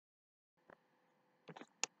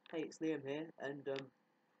Hey, it's Liam here, and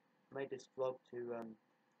made this vlog to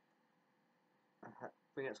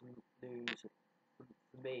bring out some news for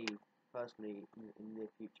me personally in the near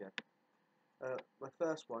future. My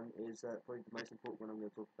first one is probably the most important one I'm going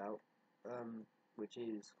to talk about, which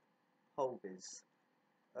is Hulviz.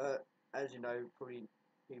 As you know, probably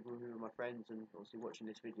people who are my friends and obviously watching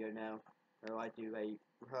this video now, I do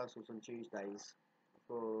rehearsals on Tuesdays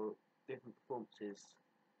for different performances,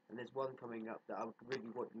 and there's one coming up that I would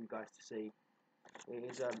really want you guys to see.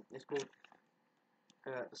 It's called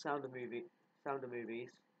Sound of Movies.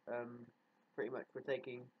 Pretty much we're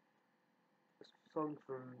taking songs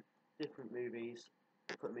from different movies,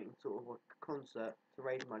 putting it in sort of a concert to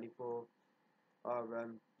raise money for our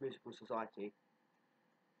musical society.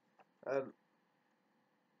 Um,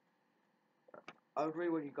 I would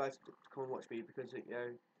really want you guys to come and watch me because it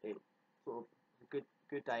sort of a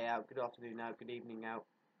good day out, good afternoon out, good evening out,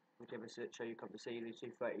 whichever show you come to see, the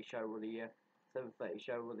 2:30 show or the 7:30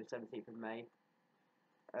 show or the 17th of May.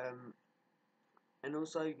 And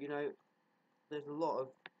also, there's a lot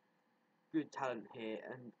of good talent here,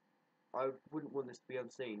 and I wouldn't want this to be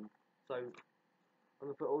unseen. So I'm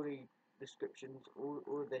gonna put all the descriptions,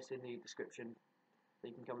 all of this in the description, so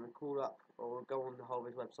you can come and call up or go on the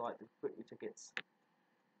Hulviz website and book your tickets.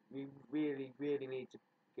 You really, really need to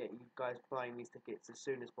get you guys buying these tickets as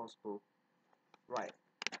soon as possible. Right,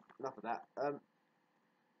 enough of that.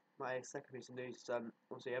 My second piece of news is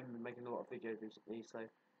obviously I haven't been making a lot of videos recently, so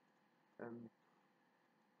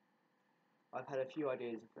I've had a few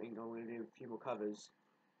ideas. I think I'm going to do a few more covers.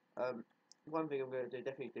 One thing I'm going to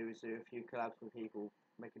definitely do is do a few collabs with people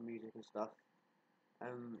making music and stuff.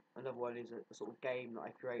 Another one is a sort of game that I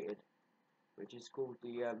created, which is called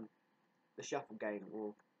the shuffle game,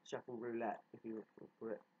 or shuffle roulette, if you will call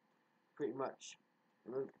it. Pretty much,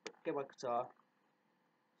 I'm gonna get my guitar,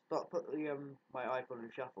 put my iPod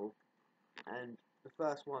on shuffle, and the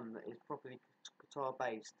first one that is properly guitar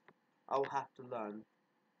based, I'll have to learn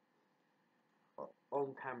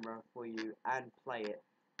on camera for you and play it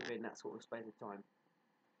within that sort of space of time.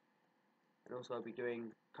 And also I'll be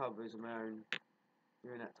doing covers of my own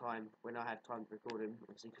during that time when I have time to record them,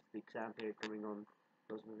 obviously because the exam period coming on,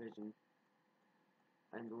 plus revision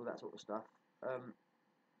and all that sort of stuff.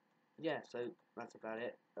 Yeah, so that's about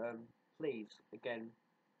it. Please, again,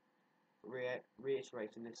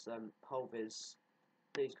 reiterating this Hulviz,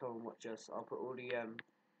 please come and watch us. I'll put all the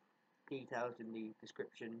details in the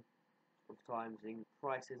description of times and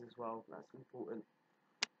prices as well. That's important.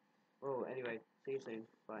 Well, anyway, see you soon.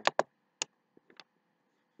 Bye.